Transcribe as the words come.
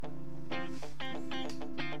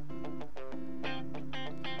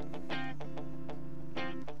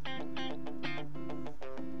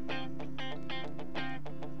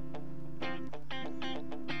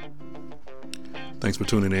Thanks for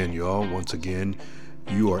tuning in, y'all. Once again,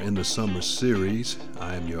 you are in the summer series.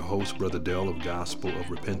 I am your host, Brother Dell of Gospel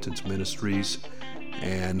of Repentance Ministries.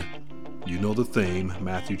 And you know the theme,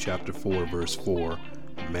 Matthew chapter 4, verse 4.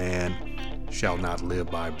 Man shall not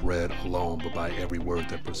live by bread alone, but by every word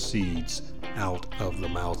that proceeds out of the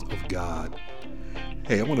mouth of God.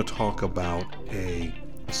 Hey, I want to talk about a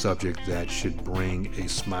subject that should bring a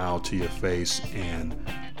smile to your face and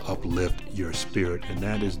uplift your spirit, and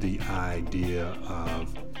that is the idea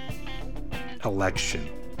of election.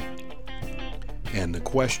 And the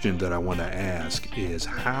question that I want to ask is,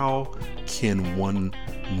 how can one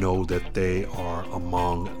know that they are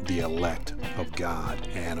among the elect of God?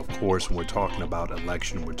 And of course, when we're talking about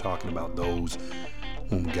election, we're talking about those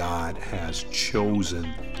whom God has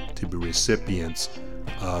chosen to be recipients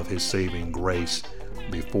of his saving grace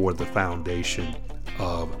before the foundation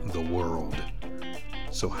of the world.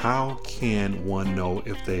 So how can one know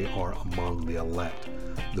if they are among the elect?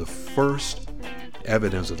 The first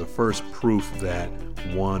evidence or the first proof that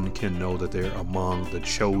one can know that they're among the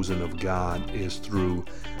chosen of God is through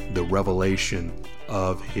the revelation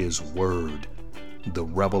of his word. The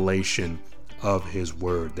revelation of his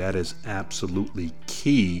word. That is absolutely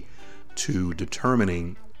key to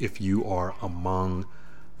determining if you are among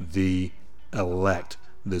the elect.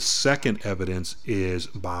 The second evidence is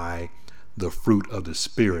by the fruit of the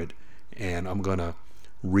Spirit. And I'm going to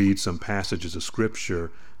read some passages of scripture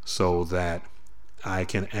so that I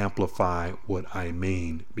can amplify what I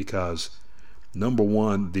mean. Because number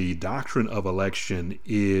one, the doctrine of election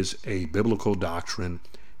is a biblical doctrine.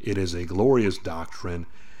 It is a glorious doctrine,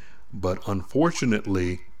 but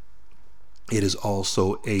unfortunately, it is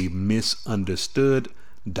also a misunderstood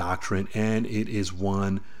doctrine, and it is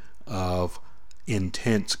one of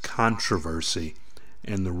intense controversy.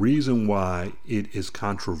 And the reason why it is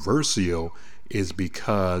controversial is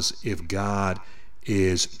because if God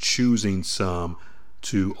is choosing some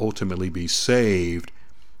to ultimately be saved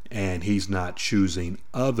and he's not choosing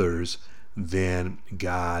others, then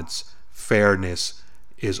God's fairness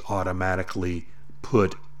is automatically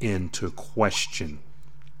put into question.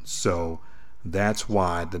 So that's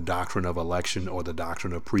why the doctrine of election or the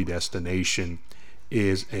doctrine of predestination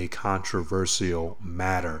is a controversial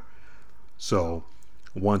matter. So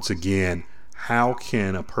once again, how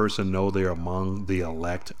can a person know they're among the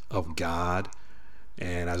elect of God?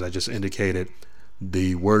 And as I just indicated,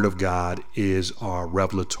 the word of God is our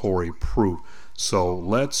revelatory proof. So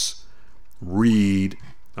let's read.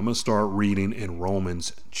 I'm going to start reading in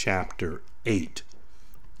Romans chapter 8.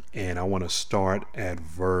 And I want to start at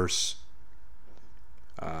verse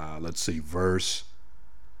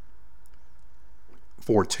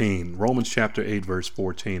 14. Romans chapter 8, verse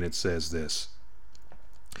 14, it says this: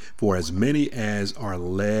 For as many as are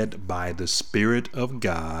led by the Spirit of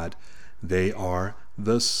God, they are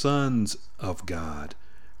the sons of God.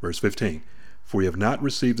 Verse 15, For you have not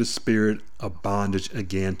received the spirit of bondage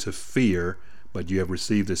again to fear, but you have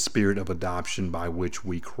received the spirit of adoption, by which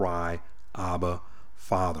we cry, Abba,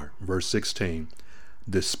 Father. Verse 16,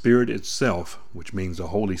 The Spirit itself, which means the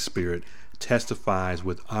Holy Spirit, testifies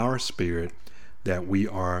with our spirit that we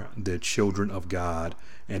are the children of God,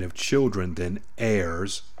 and if children, then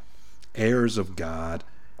heirs, heirs of God,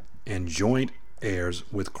 and joint heirs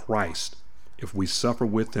with Christ, if we suffer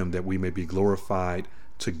with him, that we may be glorified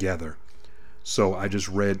together. So I just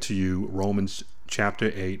read to you Romans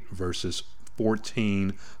chapter 8, verses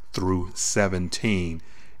 14 through 17.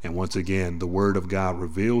 And once again, the word of God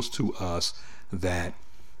reveals to us that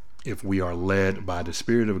if we are led by the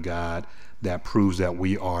Spirit of God, that proves that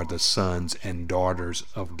we are the sons and daughters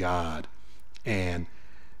of God. And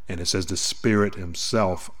it says the Spirit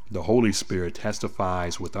himself, the Holy Spirit,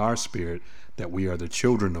 testifies with our spirit that we are the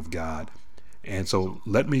children of God. And so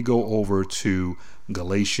let me go over to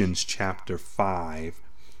Galatians chapter 5,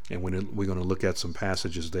 and we're going to look at some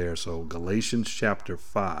passages there. So Galatians chapter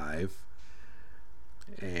 5,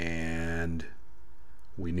 and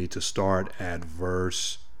we need to start at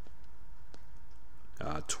verse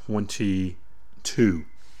 22.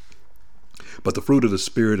 But the fruit of the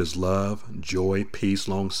Spirit is love, joy, peace,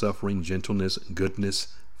 long-suffering, gentleness,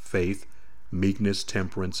 goodness, faith, meekness,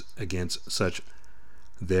 temperance. Against such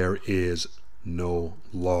there is no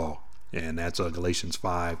law. And that's Galatians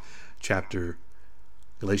chapter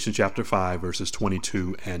 5, verses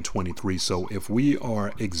 22 and 23. So if we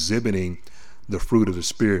are exhibiting the fruit of the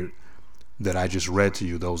Spirit that I just read to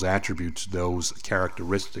you, those attributes, those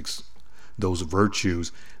characteristics, those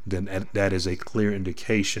virtues, then that is a clear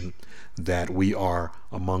indication that we are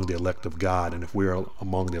among the elect of God. And if we are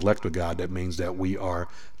among the elect of God, that means that we are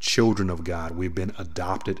children of God. We've been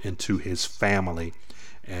adopted into his family.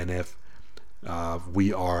 And if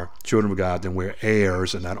we are children of God, then we're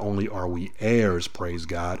heirs. And not only are we heirs, praise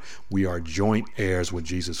God, we are joint heirs with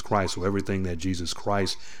Jesus Christ. So everything that Jesus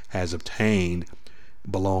Christ has obtained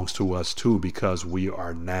belongs to us too, because we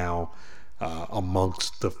are now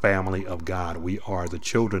amongst the family of God. We are the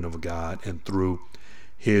children of God, and through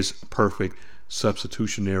his perfect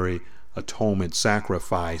substitutionary atonement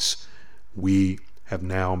sacrifice, we have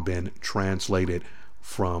now been translated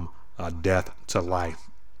from death to life,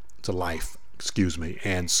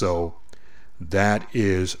 And so that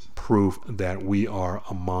is proof that we are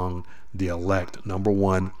among the elect. Number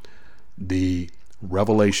one, the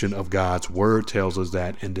revelation of God's word tells us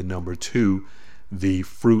that. And then number two, the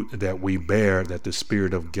fruit that we bear, that the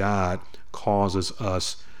Spirit of God causes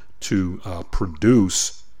us to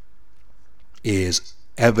produce, is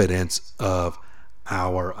evidence of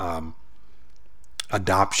our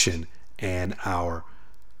adoption and our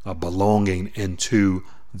belonging into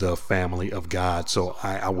the family of God. So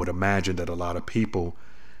I would imagine that a lot of people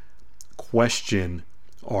question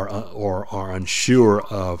or are unsure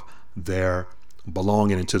of their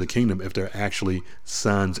belonging into the kingdom if they're actually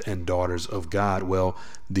sons and daughters of God. Well,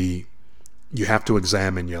 you have to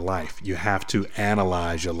examine your life. You have to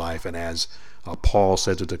analyze your life. And as Paul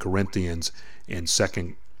said to the Corinthians in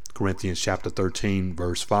 2 Corinthians chapter 13,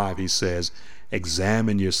 verse 5, he says,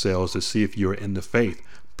 examine yourselves to see if you're in the faith.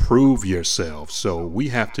 Prove yourselves. So we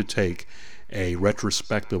have to take a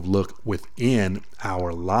retrospective look within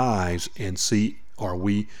our lives and see, are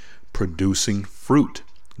we producing fruit,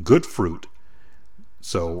 good fruit?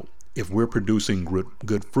 So if we're producing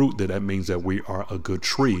good fruit, then that means that we are a good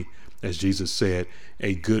tree. As Jesus said,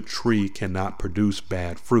 a good tree cannot produce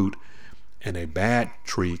bad fruit, and a bad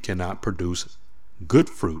tree cannot produce good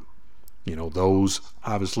fruit. Those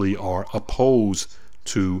obviously are opposed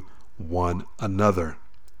to one another.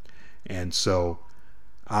 And so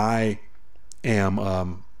I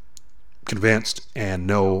am convinced and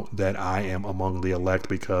know that I am among the elect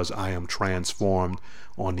because I am transformed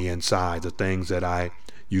on the inside. The things that I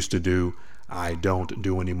used to do, I don't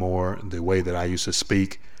do anymore. The way that I used to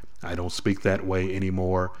speak, I don't speak that way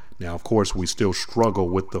anymore. Now, of course, we still struggle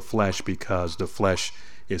with the flesh because the flesh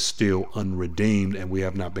is still unredeemed and we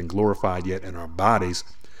have not been glorified yet in our bodies.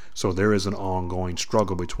 So there is an ongoing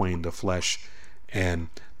struggle between the flesh and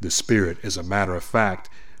the Spirit. As a matter of fact,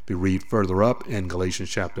 we read further up in Galatians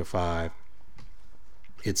chapter 5,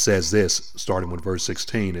 it says this, starting with verse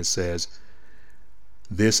 16, it says,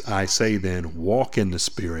 this I say then, walk in the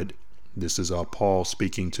Spirit. This is Paul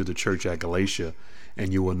speaking to the church at Galatia,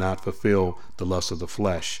 and you will not fulfill the lust of the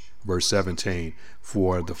flesh. Verse 17,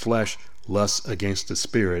 for the flesh lusts against the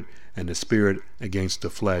Spirit, and the Spirit against the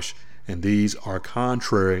flesh, and these are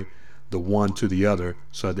contrary the one to the other,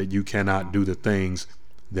 so that you cannot do the things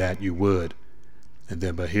that you would. And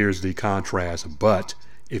then, but here's the contrast. But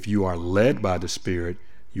if you are led by the Spirit,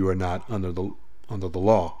 you are not under the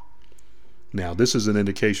law. Now, this is an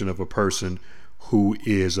indication of a person who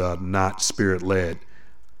is not Spirit led.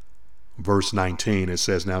 Verse 19, it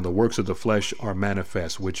says, now the works of the flesh are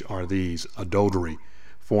manifest, which are these: adultery,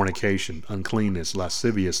 fornication, uncleanness,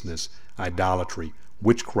 lasciviousness, idolatry,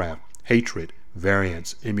 witchcraft, hatred,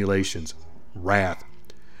 variance, emulations, wrath,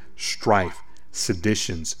 strife,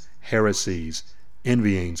 seditions, heresies,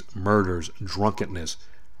 envyings, murders, drunkenness,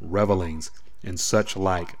 revelings, and such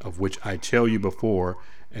like, of which I tell you before,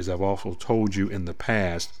 as I've also told you in the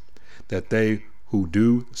past, that they who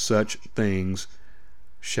do such things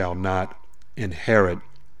shall not inherit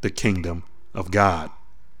the kingdom of God.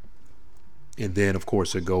 And then, of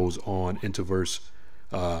course, it goes on into verse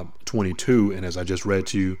 22, and as I just read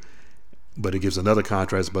to you, but it gives another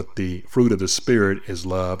contrast. But the fruit of the Spirit is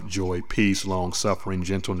love, joy, peace, long suffering,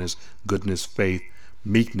 gentleness, goodness, faith,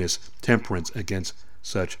 meekness, temperance. Against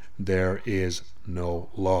such there is no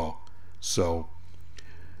law. So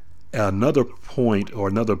another point, or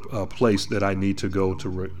another place that I need to go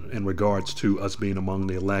to in regards to us being among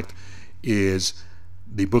the elect, is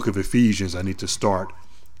the book of Ephesians. I need to start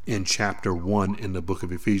in chapter 1 in the book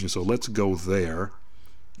of Ephesians. So let's go there,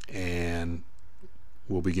 and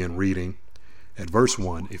we'll begin reading at verse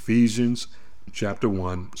 1. Ephesians chapter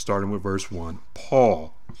 1, starting with verse 1.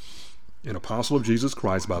 Paul, an apostle of Jesus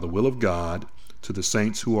Christ by the will of God, to the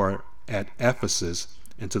saints who are at Ephesus,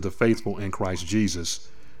 and to the faithful in Christ Jesus,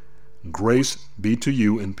 grace be to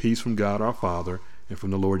you and peace from God our Father and from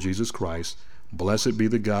the Lord Jesus Christ. Blessed be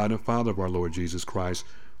the God and Father of our Lord Jesus Christ,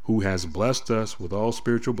 who has blessed us with all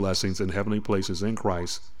spiritual blessings in heavenly places in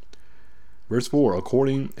Christ. Verse 4,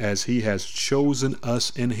 according as he has chosen us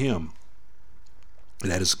in him.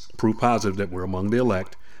 And that is proof positive that we're among the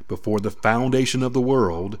elect before the foundation of the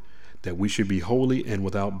world, that we should be holy and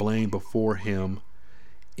without blame before him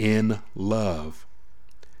in love,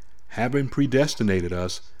 having predestinated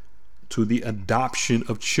us to the adoption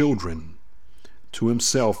of children to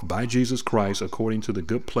himself by Jesus Christ, according to the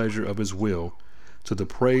good pleasure of his will, to the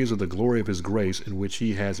praise of the glory of his grace, in which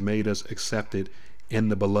he has made us accepted in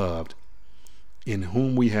the beloved, in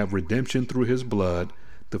whom we have redemption through his blood,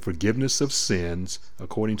 the forgiveness of sins,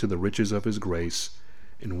 according to the riches of his grace,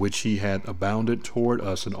 in which he had abounded toward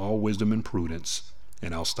us in all wisdom and prudence.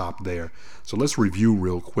 And I'll stop there. So let's review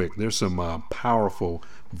real quick. There's some powerful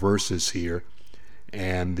verses here.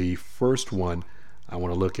 And the first one I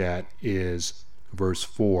want to look at is verse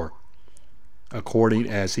 4. According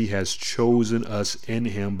as he has chosen us in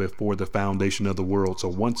him before the foundation of the world. So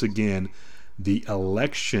once again, the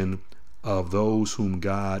election of those whom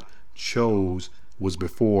God chose was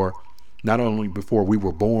before, not only before we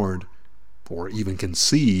were born or even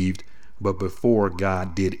conceived, but before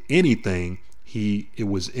God did anything, it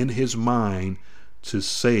was in his mind to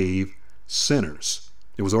save sinners.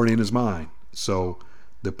 It was already in his mind. So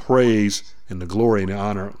the praise and the glory and the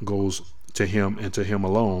honor goes to him and to him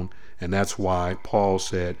alone. And that's why Paul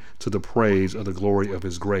said, to the praise of the glory of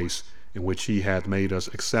his grace, in which he hath made us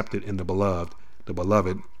accepted in the beloved. The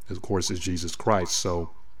beloved, of course, is Jesus Christ.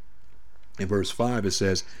 So in verse 5, it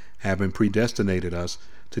says, having predestinated us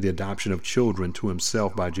to the adoption of children to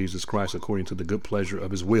himself by Jesus Christ, according to the good pleasure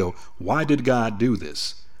of his will. Why did God do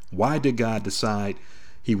this? Why did God decide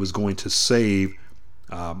he was going to save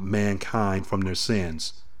mankind from their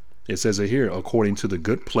sins? It says it here, according to the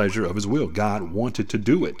good pleasure of his will. God wanted to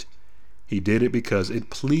do it. He did it because it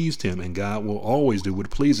pleased him, and God will always do what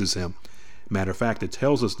pleases him. Matter of fact, it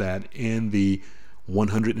tells us that in the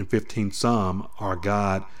 115th Psalm, our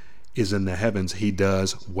God is in the heavens. He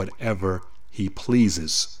does whatever he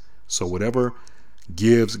pleases. So whatever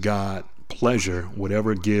gives God pleasure,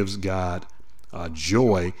 whatever gives God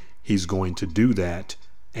joy, he's going to do that.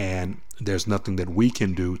 And there's nothing that we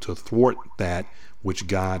can do to thwart that which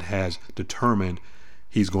God has determined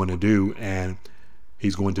he's going to do. And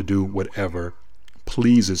he's going to do whatever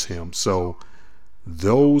pleases him. So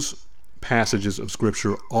those passages of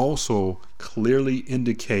scripture also clearly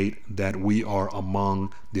indicate that we are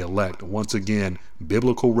among the elect. Once again,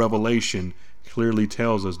 biblical revelation clearly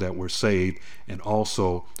tells us that we're saved, and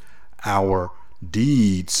also our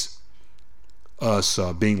deeds, us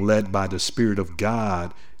being led by the Spirit of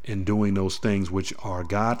God in doing those things which are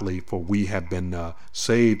godly, for we have been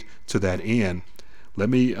saved to that end. Let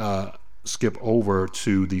me skip over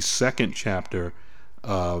to the second chapter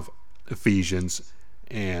of Ephesians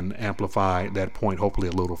and amplify that point hopefully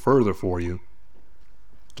a little further for you.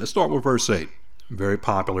 Let's start with verse 8. Very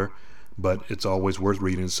popular, but it's always worth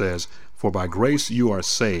reading. It says, for by grace you are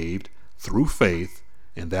saved through faith,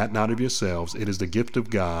 and that not of yourselves. It is the gift of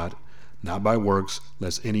God, not by works,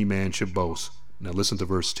 lest any man should boast. Now listen to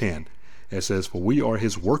verse 10. It says, for we are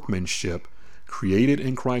his workmanship, created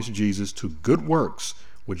in Christ Jesus to good works,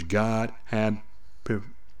 which God had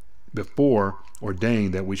before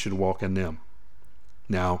ordained that we should walk in them.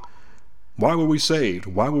 Now, why were we saved?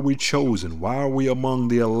 Why were we chosen? Why are we among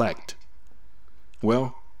the elect?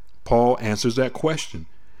 Well, Paul answers that question.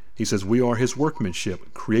 He says, we are his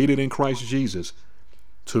workmanship, created in Christ Jesus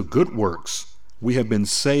to good works. We have been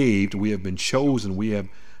saved. We have been chosen. We have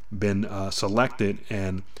been selected,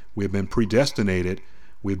 and we have been predestinated.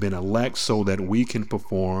 We've been elect so that we can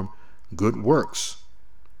perform good works.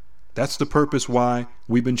 That's the purpose why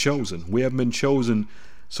we've been chosen. We have been chosen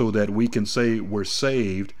so that we can say we're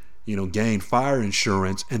saved, gain fire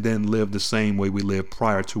insurance, and then live the same way we lived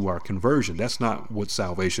prior to our conversion. That's not what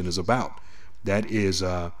salvation is about. That is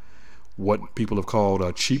what people have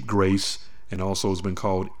called cheap grace, and also has been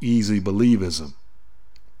called easy believism.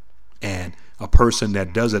 And a person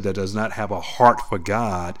that does it, that does not have a heart for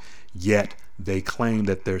God, yet they claim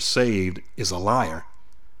that they're saved, is a liar.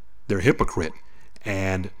 They're a hypocrite.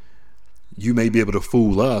 And you may be able to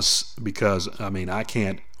fool us because, I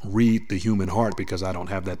can't read the human heart because I don't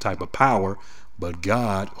have that type of power. But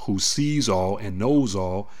God, who sees all and knows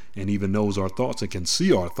all, and even knows our thoughts and can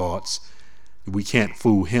see our thoughts, we can't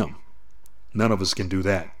fool him. None of us can do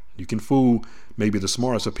that. You can fool maybe the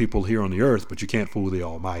smartest of people here on the earth, but you can't fool the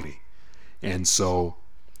Almighty. And so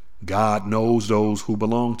God knows those who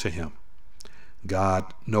belong to him.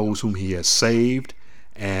 God knows whom he has saved.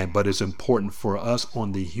 But it's important for us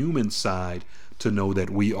on the human side to know that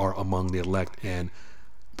we are among the elect. And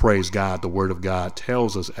praise God, the word of God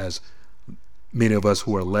tells us, as many of us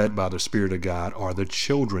who are led by the Spirit of God are the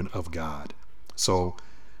children of God. So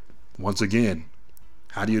once again,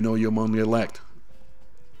 how do you know you're among the elect?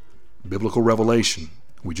 Biblical revelation.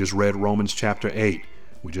 We just read Romans chapter 8.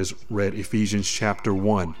 We just read Ephesians chapter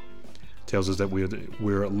 1. Tells us that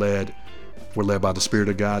we're led by the Spirit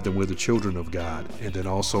of God, then we're the children of God. And then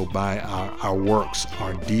also by our works,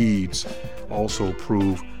 our deeds also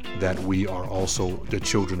prove that we are also the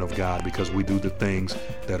children of God, because we do the things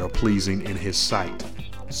that are pleasing in His sight.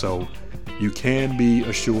 So you can be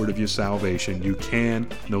assured of your salvation. You can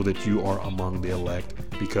know that you are among the elect,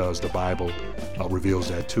 because the Bible reveals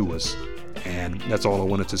that to us. And that's all I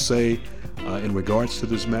wanted to say in regards to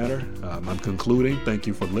this matter. I'm concluding. Thank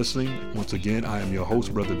you for listening. Once again, I am your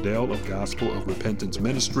host, Brother Dale of Gospel of Repentance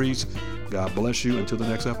Ministries. God bless you. Until the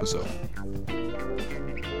next episode.